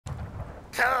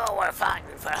Cool, we're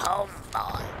fighting for home,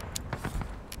 boy.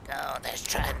 Oh, there's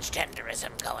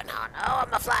transgenderism going on. Oh,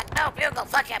 I'm a flag. No, bugle.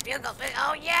 Fuck yeah, bugle.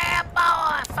 Oh, yeah,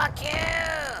 boy. Fuck you.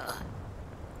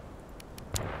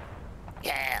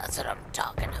 Yeah, that's what I'm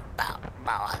talking about,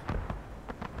 boy.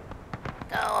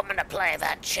 Oh, I'm gonna play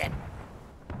that shit.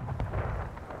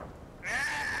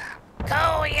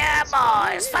 Cool, yeah,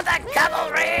 boys. For the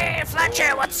cavalry.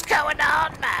 Fletcher, what's going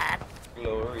on, man?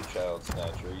 Glory, child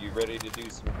Snatcher. Are you ready to do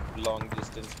some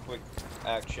long-distance, quick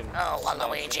action? Oh, well,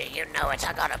 Luigi, you know it.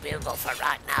 I got a bugle for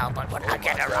right now, but when I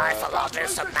get a rifle, I'll do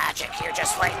some magic. You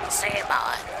just wait and see,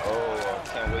 boy. Oh, I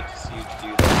can't wait to see you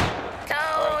do that.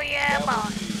 Cool, right, yeah,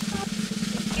 boy.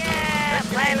 Yeah,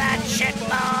 play that shit,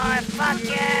 boy. Fuck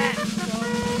yeah.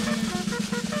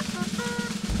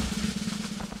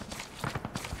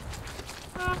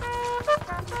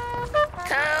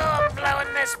 Cool, I'm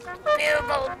blowing this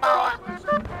bugle, boy.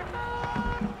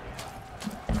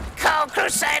 Cool,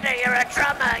 Crusader, you're a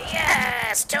drummer.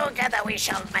 Yes, together we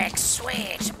shall make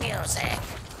sweet music.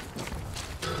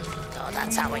 Oh,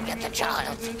 that's how we get the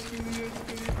child.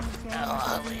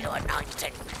 Oh, holy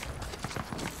anointing.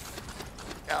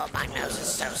 Oh, my nose is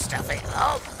so stuffy.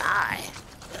 Oh, my.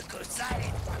 The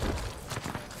crusade.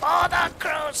 For the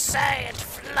crusade,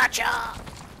 Fletcher.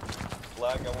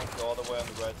 Flag, I want you all the way on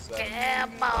the right side. Yeah,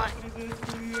 boy.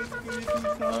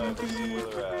 Alright, let's see where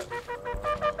they're at.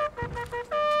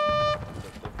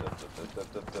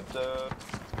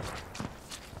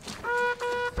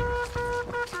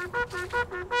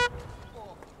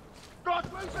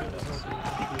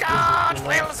 God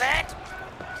wills it.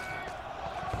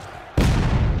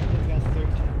 They've got 13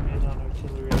 men on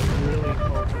artillery. Really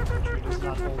hope infantry does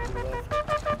not hold the left.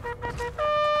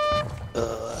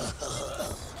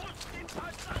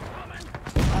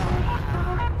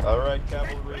 Alright,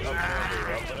 cavalry, up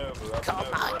and over. Oh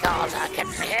my God, I can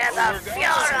hear the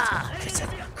Fuhrer!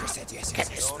 Can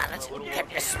you smell it? Can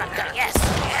you smell it? Yes,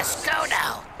 yes, go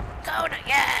now! Go now,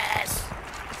 yes!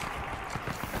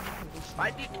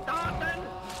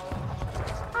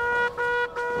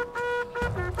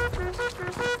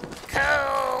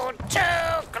 Cool to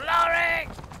glory!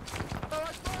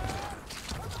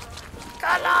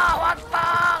 Allah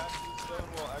Akbar!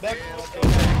 Back.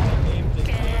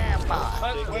 Yeah, boy.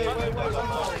 Wait.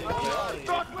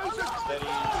 Steady,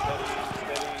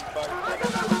 fire.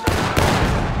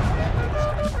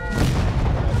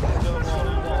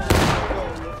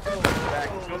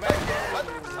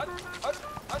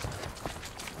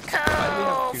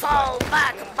 Cool, fall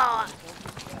back, boy.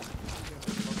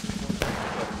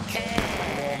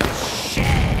 Okay,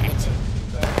 shit.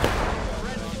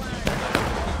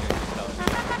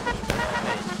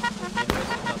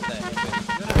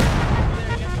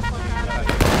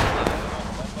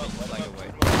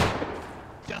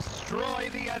 Destroy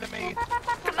the enemy.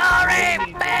 Glory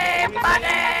be,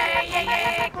 buddy!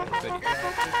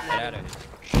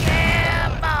 Yeah,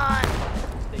 boy!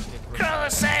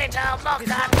 Crusade, I'll look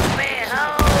and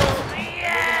behold!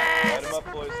 Yes! Light 'em up,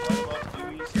 boys. Light 'em up. Due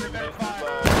east, due east.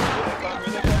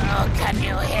 Oh, can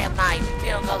you hear my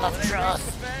bugle of truth?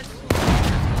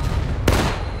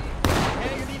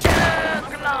 To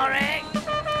glory!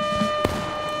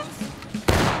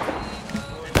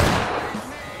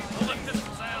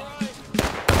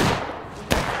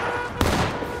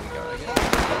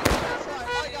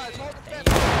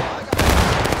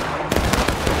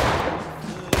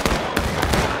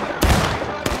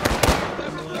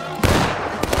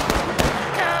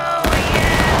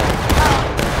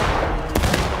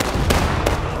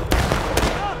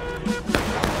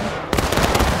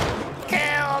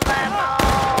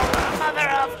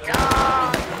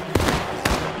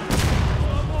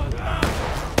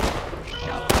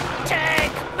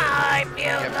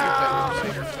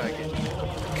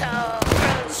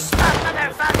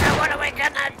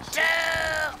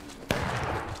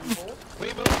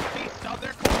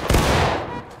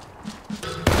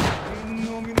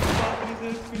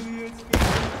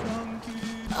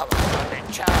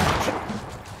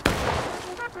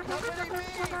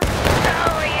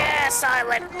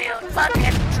 Silent mute,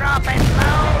 fucking drop it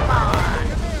low, boy!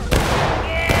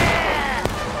 Yeah!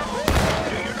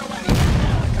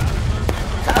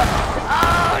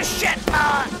 Oh, shit,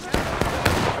 boy!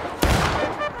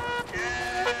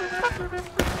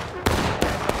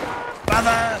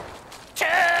 Brother!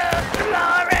 To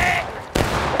glory!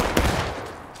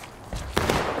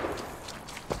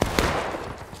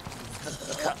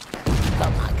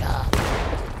 Oh my God.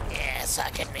 Yes, I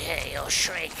can hear you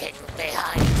shrieking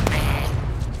behind me.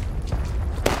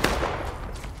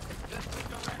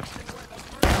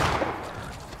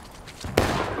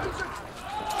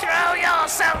 Throw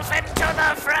yourself into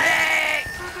the fray!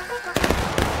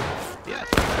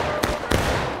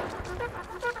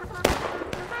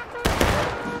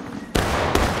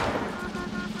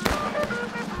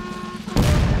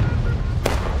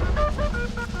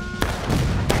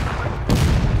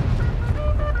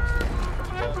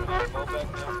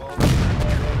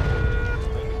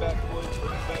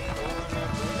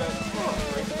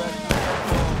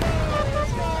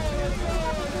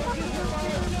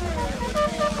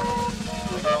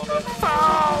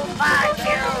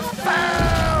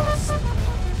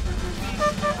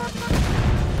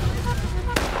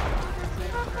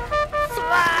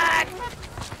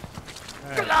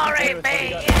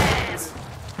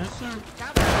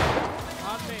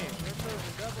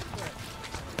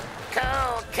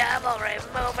 Cavalry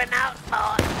moving out,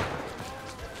 boy.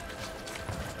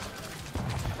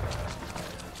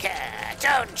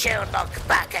 Don't you look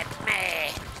back at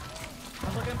me.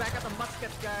 I'm looking back at the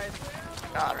muskets, guys.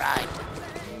 All right.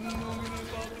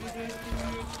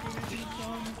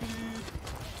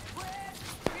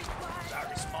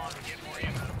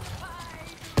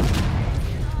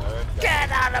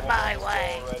 Get out of my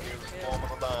way. Form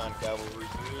of a line, cavalry.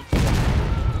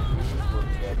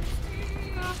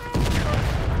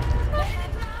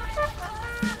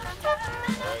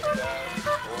 Alright, guys,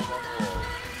 hold on the wall.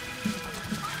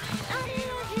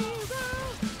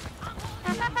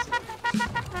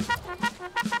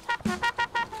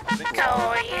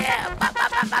 Oh yeah,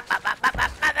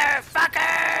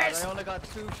 motherfuckers! I only got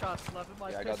 2 shots left in my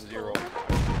Yeah, I got pistol. 0.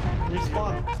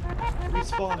 Respawn.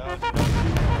 Respawn. No,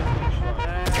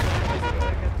 Yeah,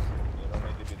 you don't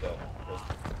need to do that.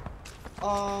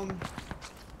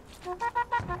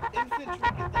 Infantry,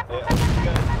 get that. Hey, I want you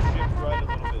guys to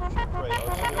shift right a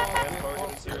little bit. Shift right. Okay,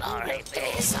 target is here. Glory be, Put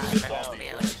it silent down.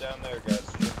 mute. Put it down there, guys.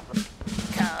 Shift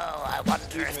right. I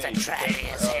wonder if the tranny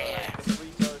is here.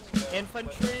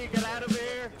 infantry, get out of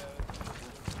here.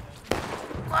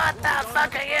 What the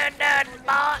fuck are you doing,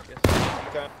 boy?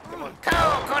 Come on.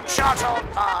 Cool, good shot,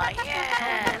 old boy,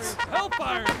 yes!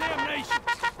 Hellfire, damnation!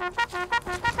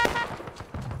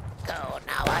 Go,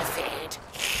 now I feed.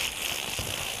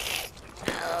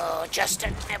 Oh, just a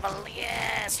nibble,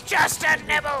 yes, just a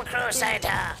nibble,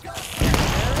 Crusader!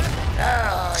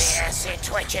 Oh, yes, he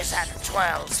twitches and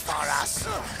twirls for us.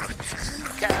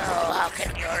 Go, how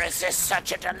can you resist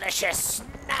such a delicious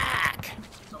snack?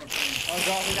 Oh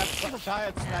god, we got some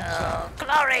giant snatch. Oh,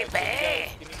 glory be!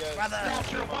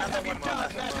 Snatcher, what have you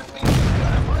done?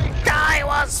 I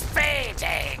was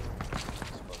feeding!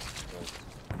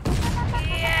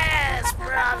 Yes,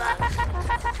 brother!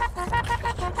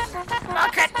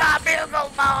 Look at my bugle,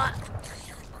 boy!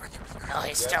 Oh,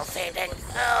 he's still feeding.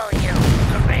 Oh, you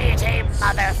greedy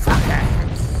motherfucker!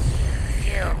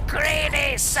 You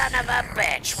greedy son of a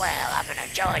bitch! Well, I'm gonna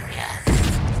join you.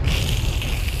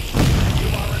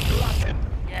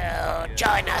 Oh,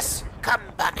 join us. Come,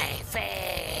 bunny,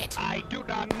 feed. I do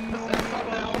not possess a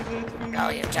mouth. No,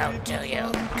 you don't, do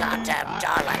you? Goddamn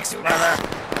Daleks, brother.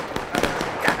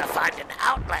 Gotta find an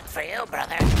outlet for you,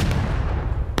 brother.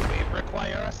 We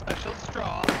require a special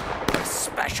straw. A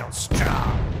special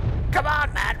straw. Come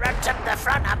on, man, run to the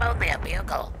front. I'm only a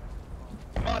bugle.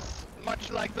 Much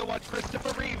like the one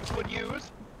Christopher Reeves would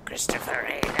use. Christopher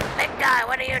Reed. Big guy,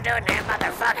 what are you doing here,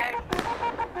 motherfucker?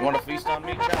 You want to feast on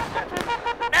me, Chad?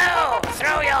 No!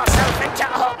 Throw yourself into...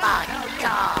 Oh, my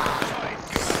God.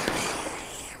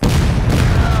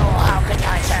 Oh, how could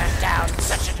I turn down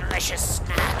such a delicious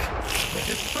snack?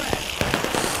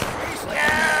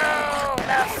 No!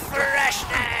 The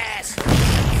freshness!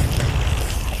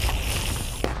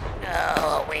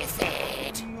 Oh, we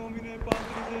feed.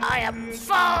 I am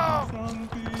full!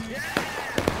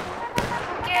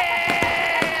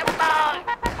 Yeah, boy!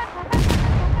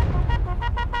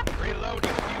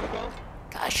 Reloading bugle.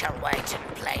 I shall wait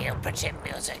and play you pretty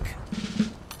music.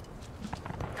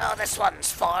 Oh, this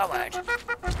one's forward.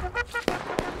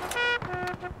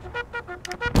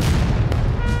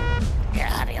 Yeah,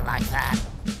 how do you like that?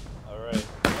 Alright,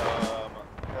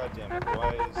 god damn it,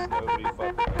 why is nobody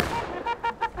fucking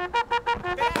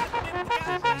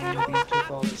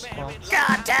Took all the spots.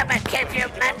 God damn it, keep your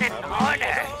men in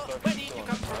order!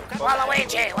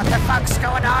 Waluigi, what the fuck's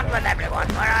going on with everyone?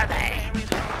 Where are they?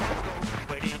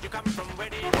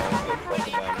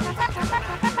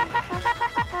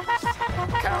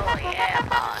 Cool, yeah,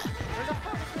 boy.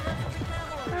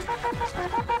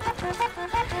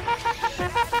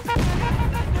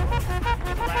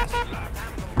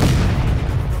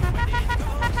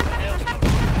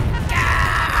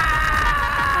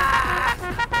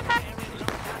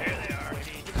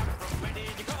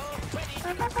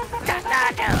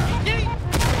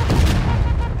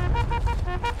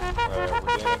 Alright, we're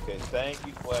doing okay. Thank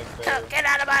you, Flag Bearer. Get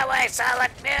out of my way,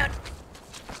 silent mute!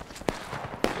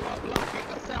 You are blocking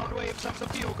the sound waves of the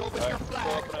bugle with your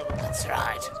flag. That's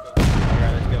right.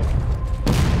 Alright, let's go.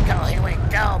 Go, here we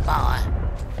go, boy.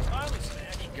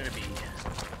 Gonna be.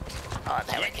 Oh,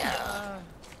 there we go.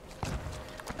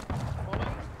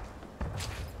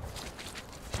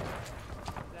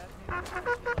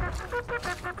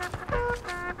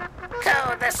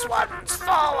 Go, this one's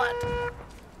forward.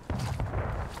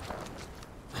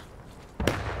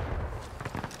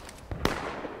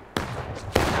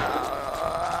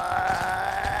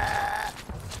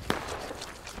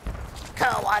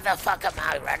 Why the fuck am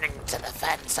I running to the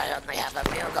fence? I only have a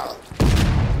bugle.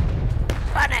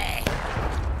 Bunny!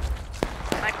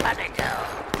 Where'd Bunny go?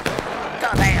 Go,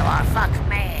 Oh, there you are. Fuck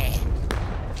me.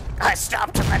 I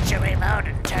stopped to let you reload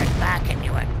and turned back and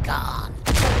you were gone.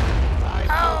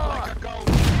 Oh!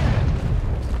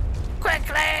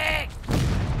 Quickly!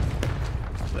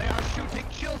 They are shooting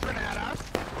children at us.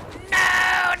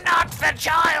 No, not the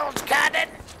child cannon!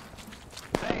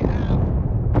 They have.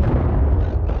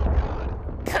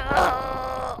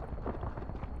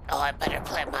 Oh, I better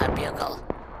play my bugle.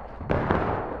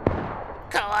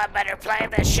 I better play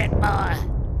this shit more.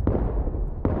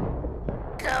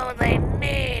 They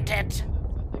need it.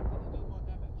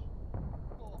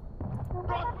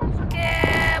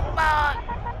 Come on.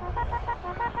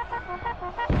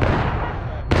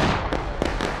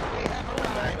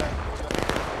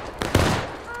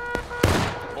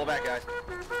 Pull back, guys.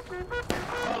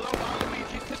 Follow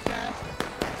Luigi to death.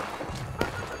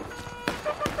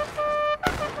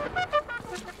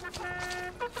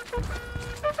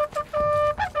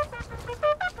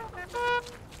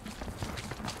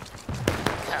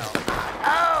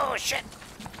 Oh, shit.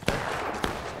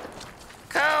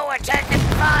 Cool, we're taking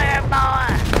fire, boy.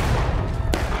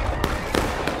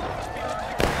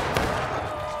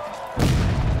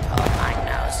 Oh, my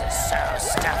nose is so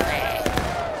stuffy.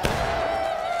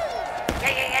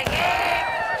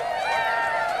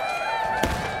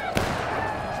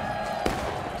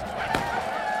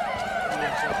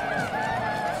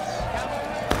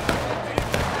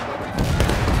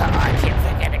 Oh, I keep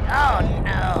forgetting. Oh,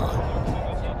 no.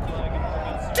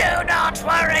 Do not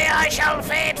worry, I shall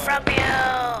feed from you.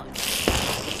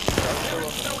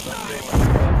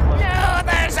 No,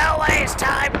 there's always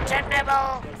time to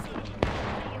nibble.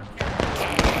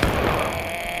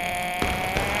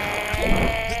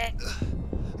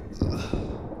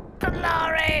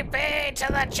 Glory be to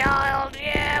the child,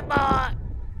 yeah, boy.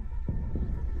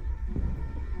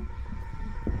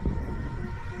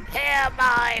 Hear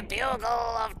my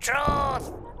bugle of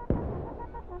truth.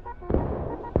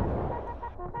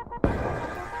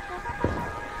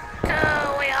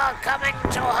 We are coming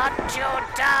to hunt you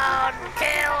down.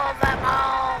 Kill them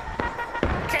all.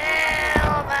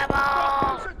 Kill them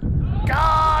all.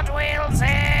 God wills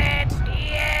it.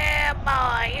 Yeah,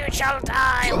 boy, you shall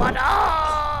die. What?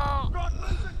 Oh!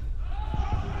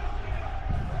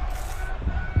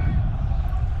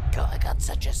 God, I got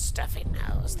such a stuffy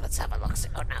nose. Let's have a look.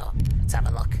 Oh no. Let's have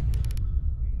a look.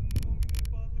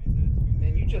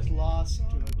 Man, you just lost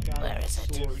to a guy Where with is a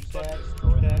it? sword.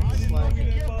 That's like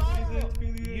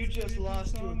you just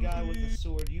lost to a guy with a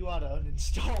sword. You ought to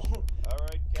uninstall.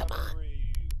 Alright, Come on.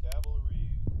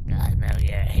 cavalry. I know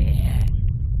you're here.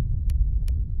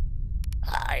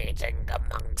 Hiding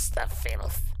amongst the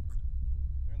filth.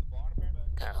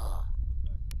 Go.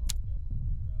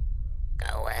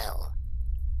 Go well.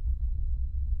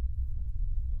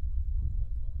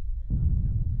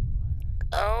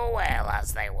 Oh well,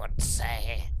 as they would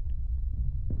say.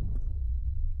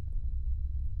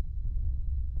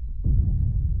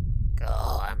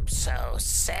 Oh, I'm so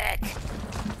sick.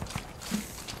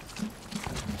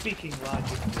 Speaking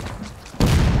logically.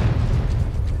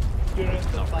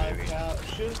 Shouldn't the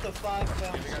 5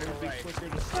 pound sword be quicker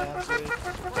to stab with?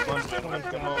 Come on, gentlemen,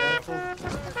 come on.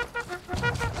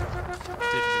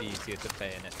 Didn't be easier to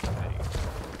bayonet the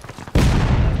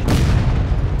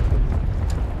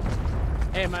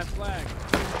Hey, my flag.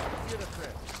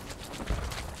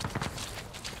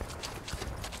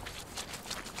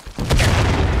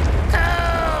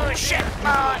 Oh, shit,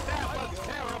 boy.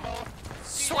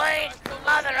 Sweet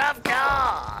mother of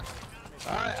God.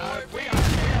 We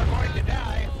are going to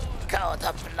die. Go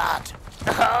the blood.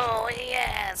 Oh,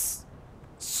 yes.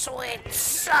 Sweet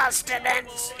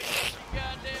sustenance.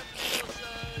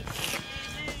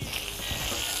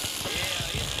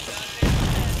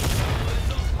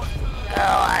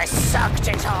 Oh, I sucked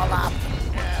it all up.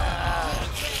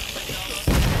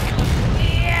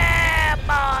 Yeah,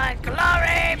 boy.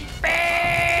 Glory be.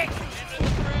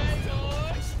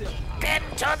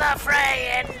 Into the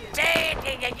fray, indeed.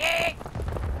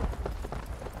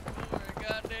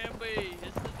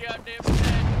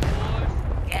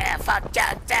 Yeah, fuck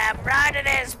damn right it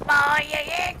is, boy.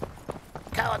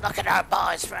 Go and look at our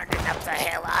boys running up the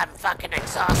hill. I'm fucking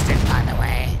exhausted, by the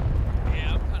way.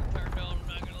 Yeah, I'm kind of turned on, I'm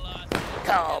not gonna lie.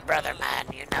 Go, brother man,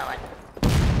 you know it.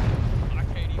 I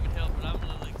can't even help it, I'm a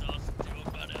little exhausted too. I'm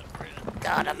about out of breath.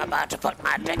 God, I'm about to put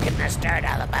my dick in this dirt,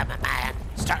 Alabama man.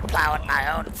 Start plowing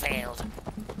my own field.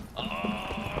 Ho,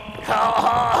 ho,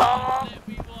 ho. Let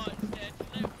me watch, Snatch,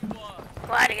 let me watch.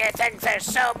 Why do you think there's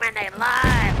so many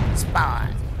lions, boy?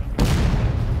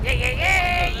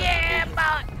 Yeah,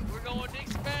 boy. We're going to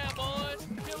expand, boys.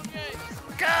 Kill the gates.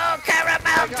 Go,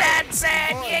 caramel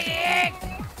dancing,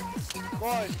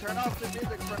 Boys, turn off the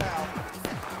music for now.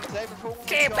 Save it for when we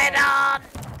Keep go. it on!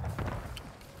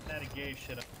 That a gay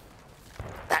shit.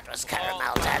 That was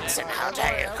caramel dancing. How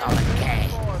dare you call it gay?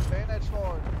 Bayonets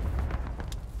forward.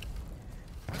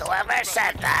 Whoever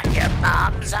said that, your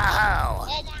mom's a hoe.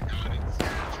 Oh my god, it's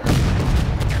Snatcher!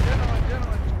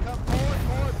 Gentlemen, come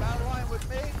forward, battle line with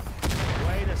me.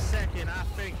 Wait a second, I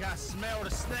think I smell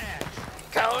the snatch.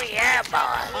 Go yeah, boy.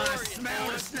 I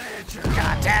smell the snatcher.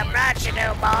 Goddamn right you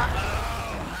do, boy.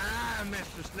 Oh, hi,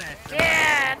 Mr. Snatcher.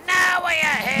 Yeah, now we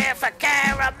are here for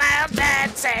caramel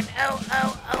dancing. Ooh,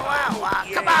 ooh, ooh, ooh,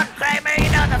 ooh. Come on, Kramer, you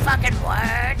know the fucking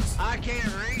words. I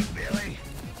can't read, Billy.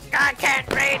 I can't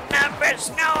read numbers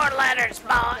nor letters, boy.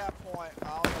 That point, I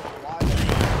don't know why they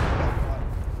that point.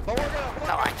 But we're gonna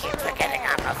Oh, I keep forgetting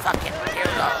I'm a fucking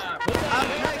bugle.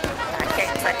 I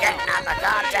keep forgetting I'm a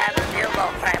goddamn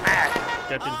bugle, Kramer.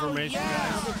 Get information,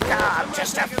 guys. God, I'm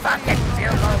just a fucking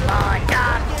bugle boy.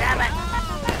 God damn it.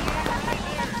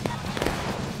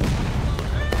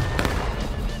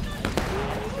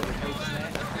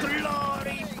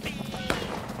 Glory be.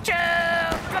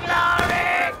 To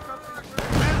glory.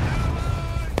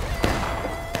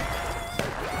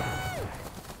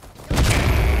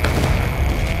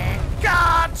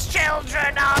 God's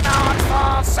children are not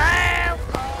for sale.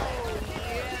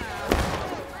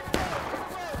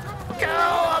 Go,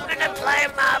 I'm gonna play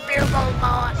my bugle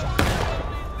boy.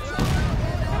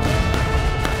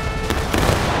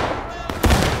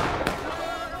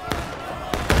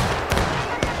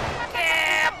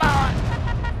 Yeah, boy.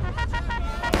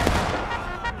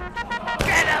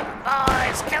 Get 'em,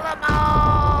 boys. Kill 'em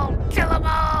all. Kill 'em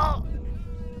all.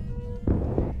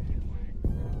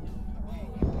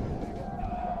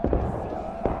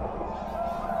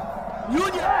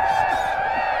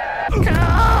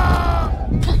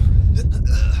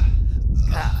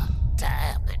 God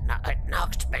damn, it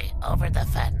knocked me over the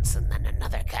fence and then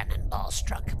another cannonball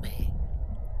struck me.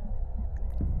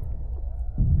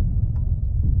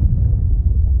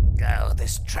 Go,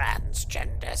 this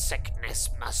transgender sickness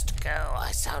must go.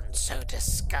 I sound so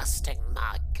disgusting,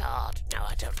 my god. No,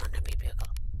 I don't want to be bugle.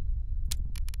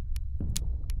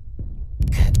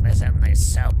 There's only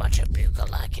so much a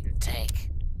bugle I can take.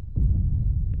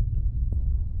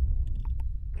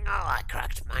 Oh, I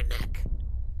cracked my neck.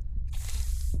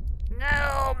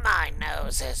 No, my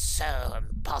nose is so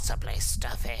impossibly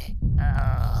stuffy.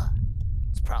 Oh,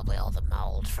 it's probably all the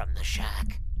mold from the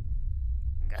shack.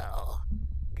 Oh,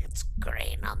 it's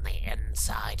green on the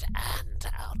inside and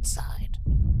outside.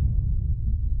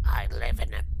 I live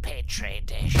in a petri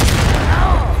dish.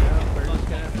 Oh! We're just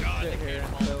gonna have to sit here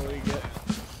until we get...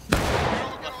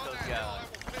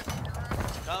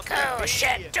 Oh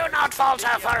shit, do not falter,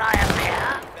 for I am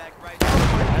here.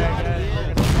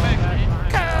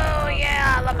 Oh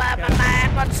yeah, Alabama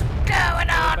man, what's going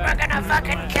on? We're gonna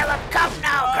fucking kill him. Come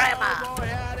now, Kramer.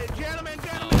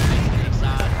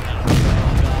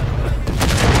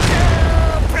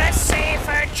 Oh, press C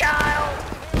for child.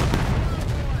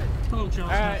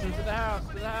 Alright, to the house,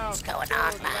 What's going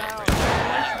on, man?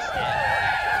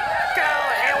 Go,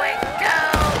 here we go,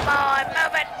 boy.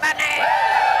 Move it, money.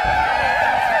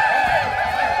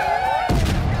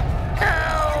 Go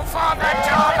for the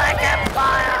Dalek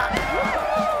Empire.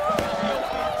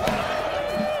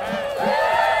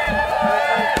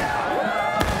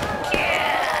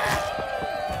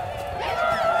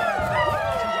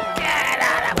 Get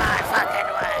out of my fucking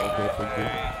way.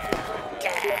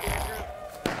 Get.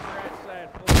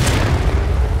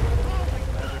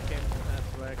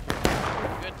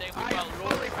 Good thing we got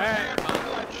rolling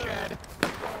bloodshed.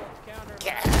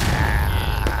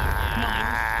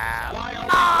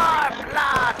 More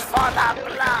blood for the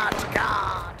blood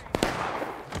god.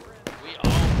 We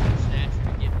all want Snatcher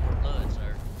to get more blood,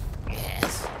 sir.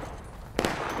 Yes.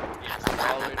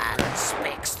 Alabama man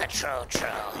speaks the true.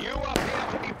 You appear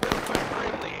to be built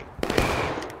supremely.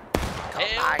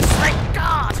 My slick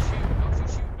god! Don't you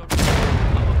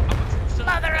shoot.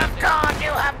 Mother of God,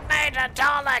 you have made a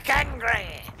Dalek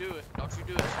angry! Do it. Don't you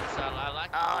do it, suicide. I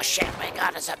like Oh shit, we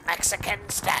got us a Mexican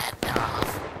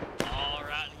standoff. all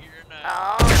right here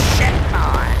now. Oh shit,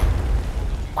 boy.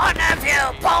 One of you,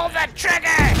 pull the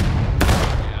trigger!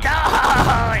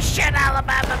 Go! Shit,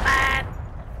 Alabama man!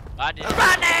 I did.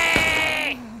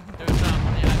 Running! Do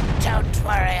something. Don't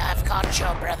worry, I've got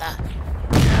you, brother.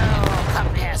 Oh,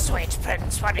 come here, sweet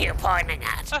prince. What are you pointing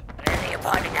at? Are you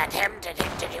pointing at him? Did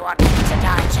you want him to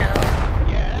die too?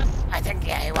 Yes. I think,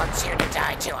 yeah, he wants you to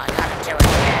die too. I gotta do it,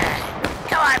 yeah.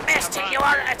 Go, I missed it. You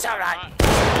are, it's alright.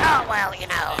 Oh, well, you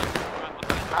know.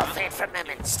 I'll feed from him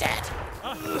instead.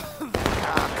 Oh,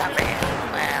 come here.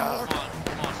 Well,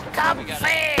 come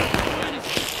feed!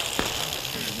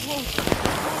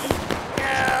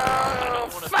 Oh,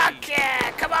 fuck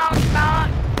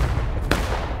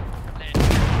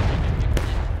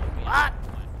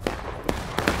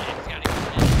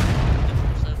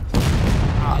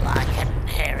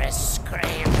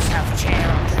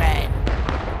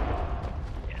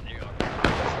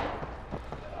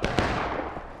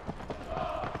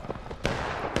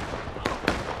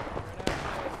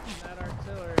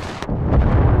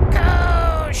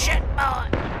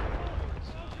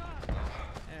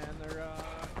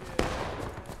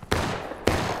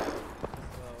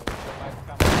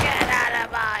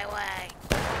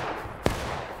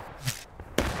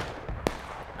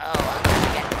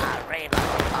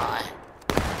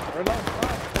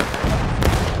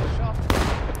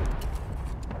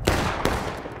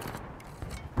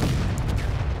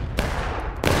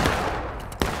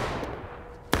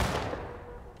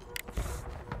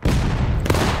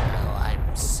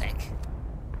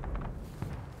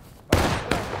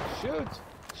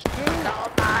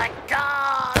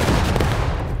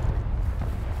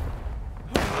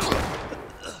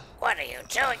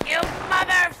to you,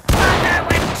 motherfucker,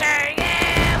 Winter!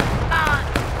 Yeah, boy!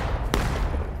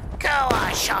 Go,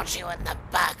 I shot you in the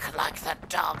back like the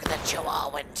dog that you are,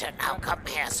 Winter. Now come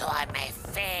here so I may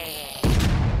feed.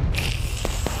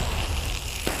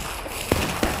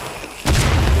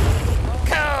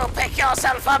 Go, pick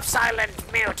yourself up, silent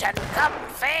mutant. Come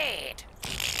feed.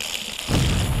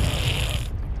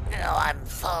 Oh, I'm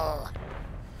full.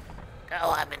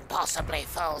 Oh, I'm impossibly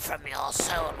full from your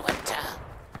soul, Winter.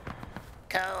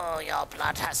 Go, your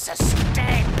blood has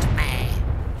sustained me.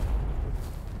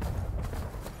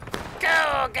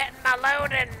 Go, get my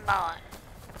load in, boy.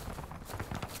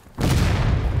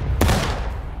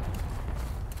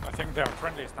 I think they're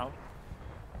friendlies now.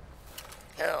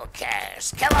 Who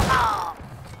cares? Kill them all!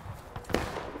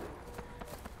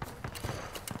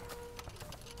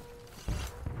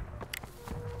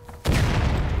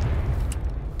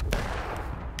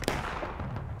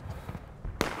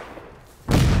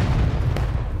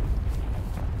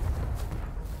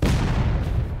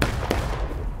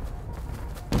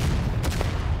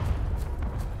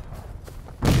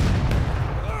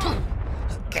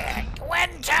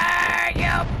 Winter,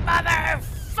 you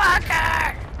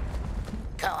motherfucker!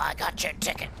 Go, I got your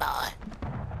ticket, boy.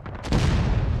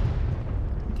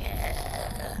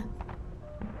 Yeah.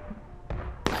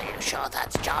 Are you sure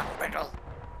that's John Brittle?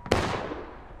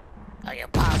 Are you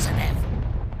positive?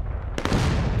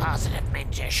 Positive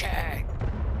means you're sure.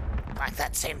 Like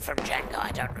that scene from Django,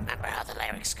 I don't remember how the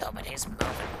lyrics go, but he's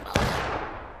moving, boy.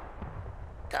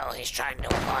 Go, he's trying to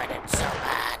avoid it so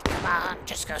bad. Come on,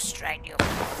 just go straight, you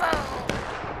fool!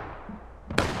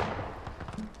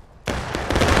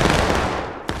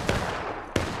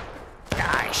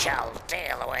 I shall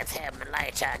deal with him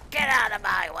later. Get out of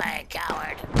my way,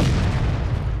 coward!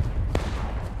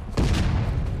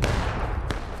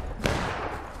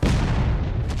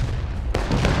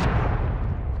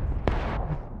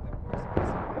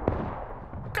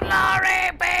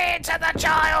 Glory be to the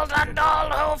child and all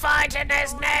who fight in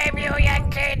his name, you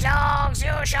Yankee dogs!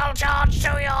 You shall charge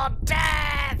to your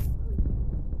death!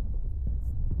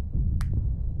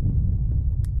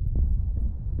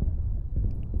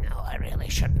 No, I really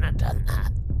shouldn't have done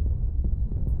that.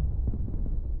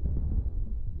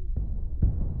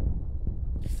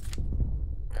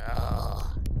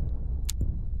 Oh.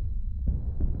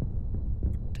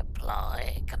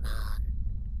 Deploy, come on.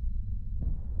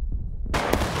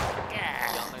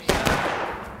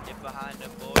 Get behind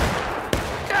them, boy.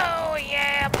 Go,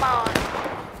 yeah, boy!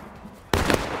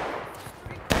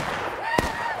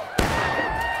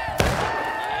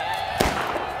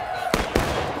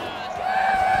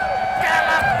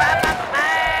 Galababa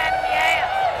man, yeah!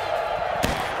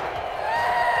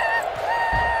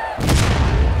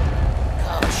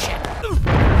 Oh, shit.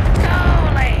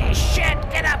 Holy shit!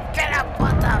 Get up,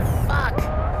 what the fuck?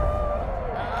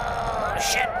 Oh,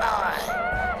 shit, boy.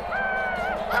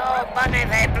 Oh, bunny,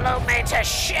 they blew me to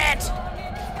shit!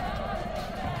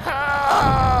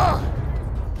 Oh!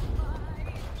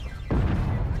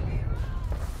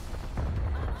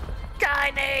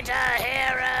 I need a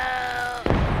hero!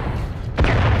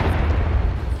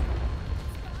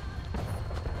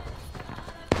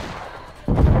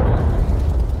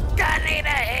 I need a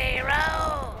hero!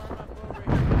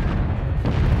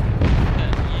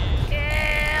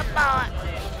 Yeah, boy!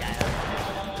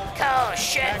 Oh,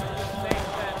 shit!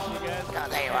 Oh,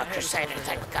 there you are, Crusader,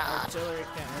 thank God.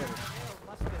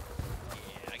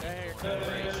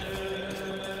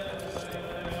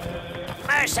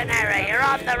 Mercenary, you're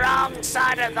on the wrong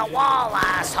side of the wall,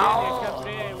 asshole!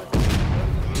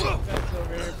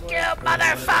 You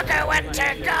motherfucker,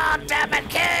 Winter, God damn it,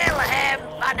 kill him,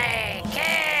 bunny!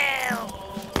 Kill!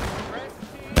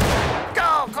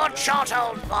 Go, good shot,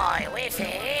 old boy, we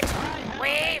feed!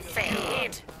 We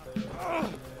feed!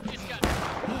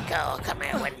 Go, come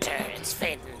here, Winter, it's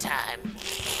feeding time.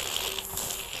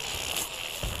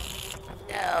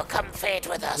 No, come feed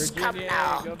with us, come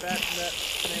now. Go back to that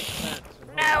snake fence.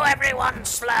 Now everyone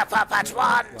slurp up at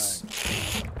once!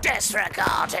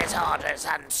 Disregard his orders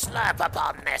and slurp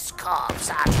upon this corpse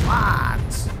at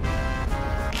once!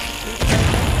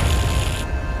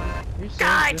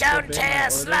 I don't hear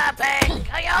slurping!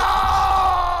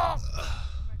 Ayo!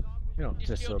 You don't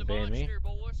disobey me.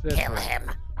 Kill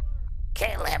him.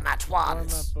 Kill him at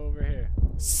once. Warm up over here.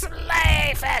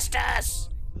 Slay Festus!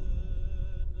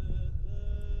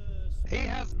 He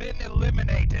has been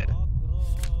eliminated.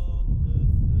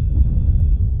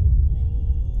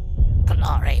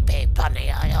 Glory be,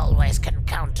 Bunny, I always can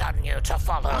count on you to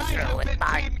follow through with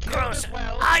my cruise.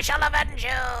 I shall avenge you!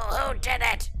 Who did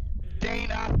it?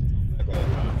 Dana.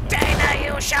 Dana,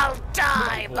 you shall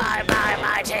die by my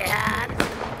mighty hand!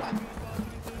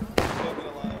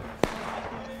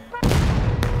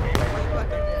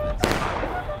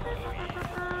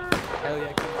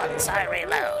 Once I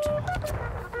reload.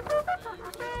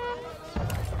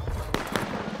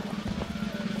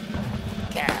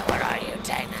 Yeah, where are you,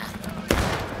 Dana?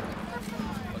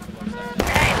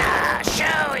 Dana,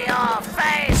 show your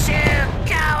face, you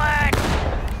coward!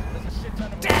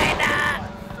 Dana!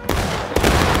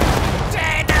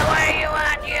 Dana, where you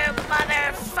at, you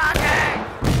motherfucker?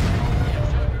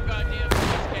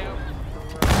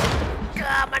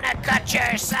 I'm gonna cut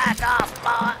your sack off,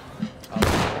 boy.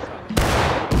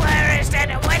 Where is it?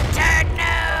 Winter?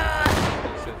 No!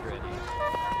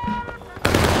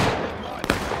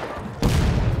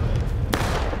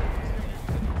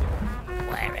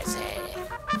 Where is he?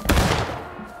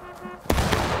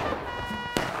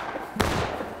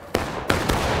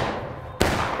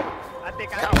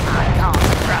 Come on, God,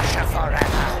 Russia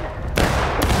forever.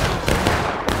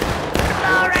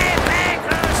 Glory be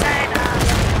Crusaders!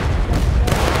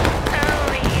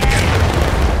 Oh yeah!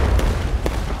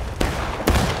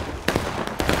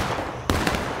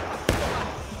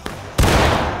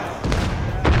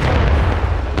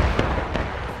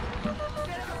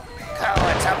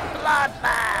 Oh, it's a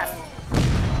bloodbath!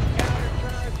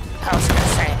 How's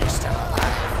Crusader still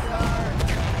alive?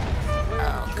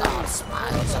 Oh, God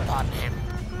smiles upon him.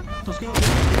 Let's go.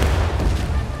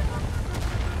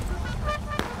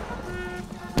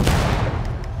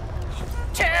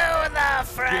 To the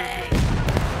fray!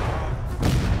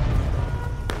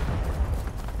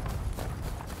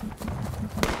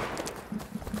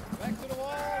 Back to the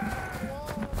wall.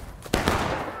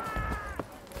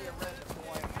 Back to the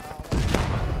wall.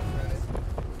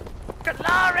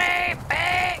 Glory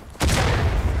be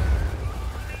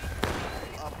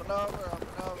Up and over,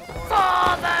 boys.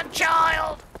 for the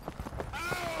child!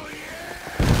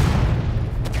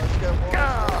 Let's go, boys. Go.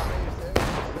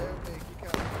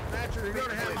 Snatcher, you're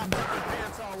gonna have my fucking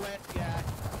pants all wet, guy.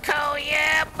 Cool,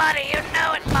 yeah, buddy, you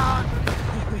know it, Mom.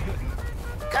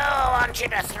 Go, I want you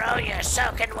to throw your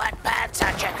soaking wet pants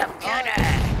at your computer.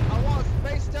 I want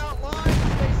spaced out lines.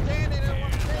 Stay standing in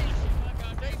one space.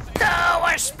 Go,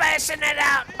 we're spacing it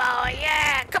out, boy,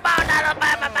 yeah. Come on,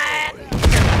 Alabama man.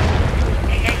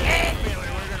 Billy,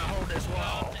 we're gonna hold this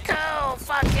wall. Cool,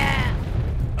 fuck yeah.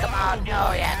 Come on,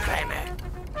 oh yeah, Kramer.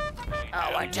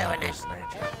 Oh, we're doing it.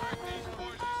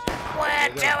 We're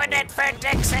doing it for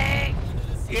Dixie.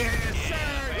 Yes, sir.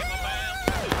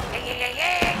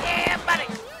 Yeah, buddy.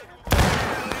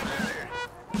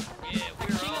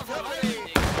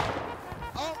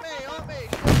 On me.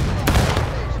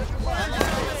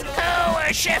 Cool,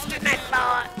 we're shifting it,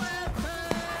 boy.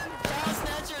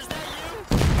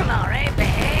 Glory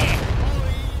be.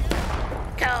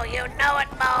 Cool, you know it,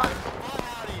 boy.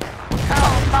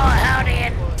 Cool, boy, howdy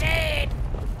indeed.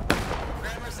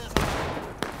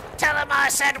 Tell him I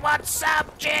said, what's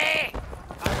up, G?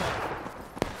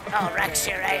 Oh, Rex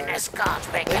Uranus, God,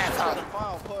 be careful.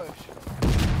 File push.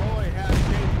 Boy, howdy,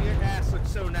 David, your ass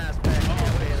looks so nice back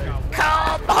here, Baylor.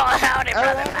 Cool, boy, howdy,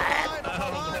 brother, man.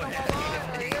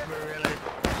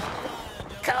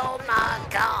 Cool, my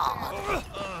God.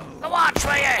 Watch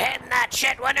where you're hitting that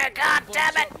shit, winner, God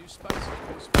damn it.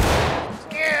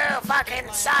 You fucking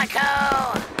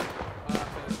psycho.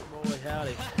 Boy,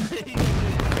 howdy.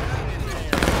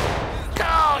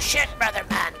 Go, shit, brother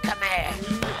man, come here.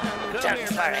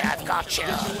 Don't worry, I've got you.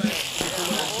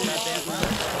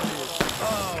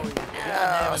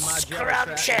 Oh,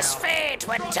 scrumptious feet,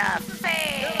 Winter,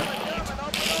 feet.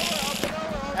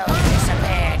 Oh, he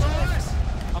disappeared.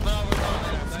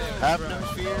 Have no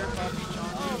fear,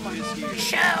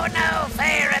 Show no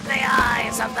fear in the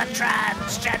eyes of the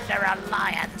Transgender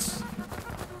Alliance.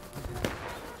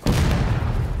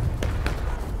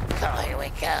 Oh, here we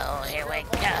go, here we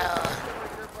go.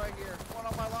 right here. One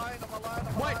on my line.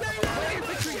 Wait,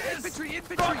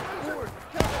 infantry!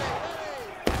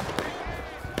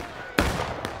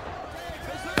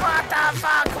 What the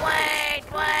fuck? Wait!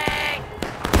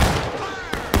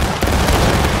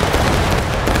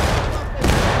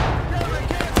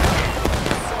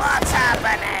 What's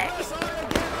happening?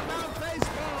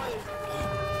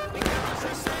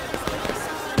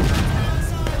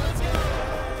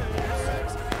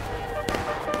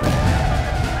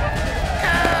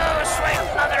 Oh, sweet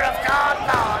mother of God,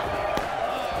 Lord.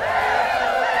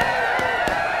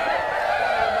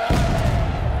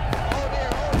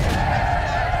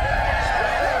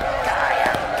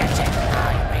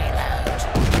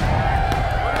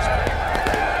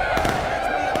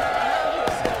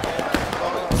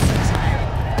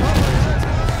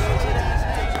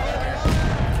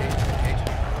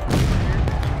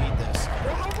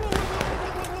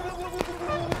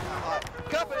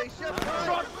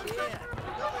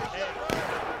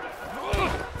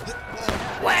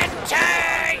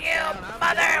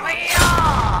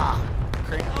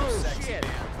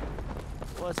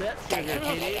 What's that sugar,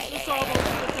 kitty? It's almost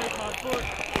gonna take my foot.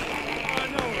 I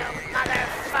know You it.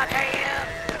 motherfucker, you!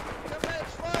 Commit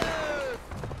slave!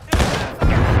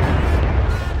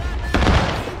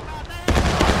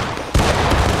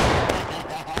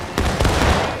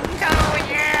 Go,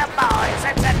 yeah, boys,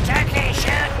 it's a turkey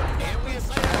shoot!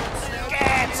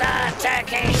 It's a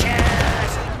turkey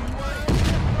shoot!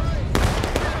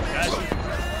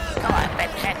 Go on,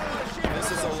 Pinhead.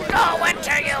 Go,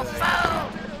 enter, you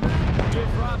fool!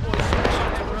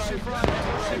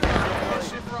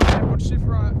 Shift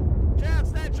right. Child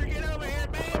Snatcher, get over here,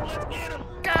 man. Let's get him.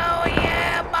 Go,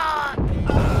 yeah, boy!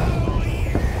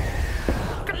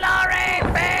 Glory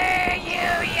be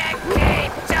you, Yankee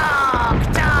dog!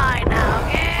 Die now,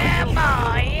 yeah,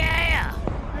 boy, yeah!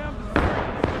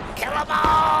 Kill them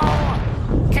all!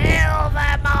 Kill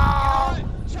them all!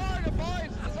 China,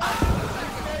 boys!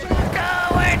 Go,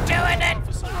 we're doing it!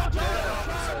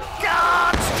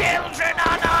 God's children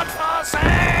are not for sale!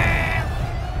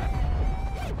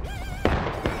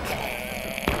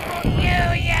 You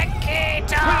Yankee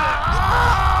dog!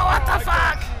 Oh, what the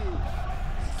fuck?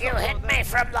 You hit me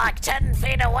from like 10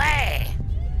 feet away!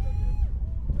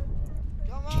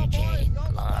 Come on, boys! GG,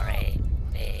 Don't glory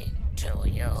be to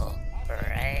you,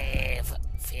 brave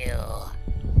few.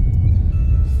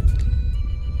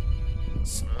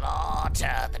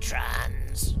 Slaughter the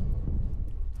trans.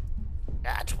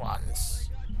 At once.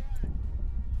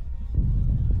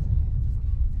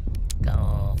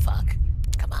 Go, fuck.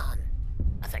 Come on.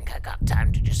 I think I got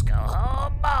time to just go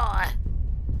home, boy.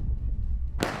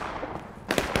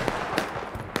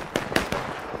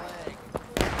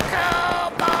 Go,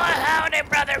 boy. Howdy,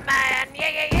 brother man. Yeah,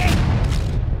 yeah, yeah.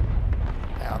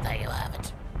 Well, there you have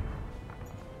it.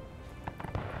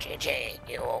 GG,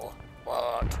 you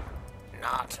would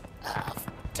not have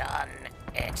done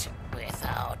it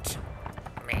without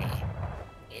me,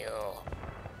 you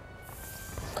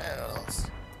fools.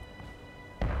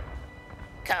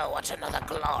 Go, what another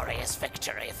glorious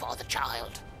victory for the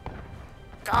child.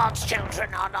 God's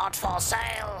children are not for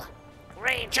sale.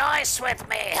 Rejoice with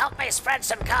me. Help me spread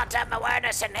some goddamn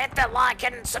awareness and hit the like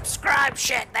and subscribe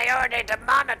shit. They already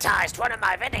demonetized one of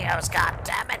my videos,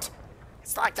 goddammit.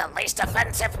 It's like the least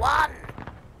offensive one.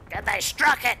 And they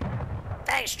struck it.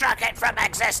 They struck it from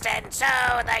existence, so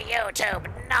the YouTube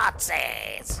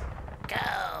Nazis.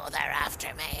 Go, they're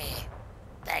after me.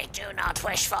 They do not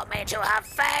wish for me to have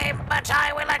fame, but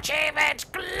I will achieve it.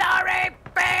 Glory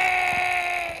be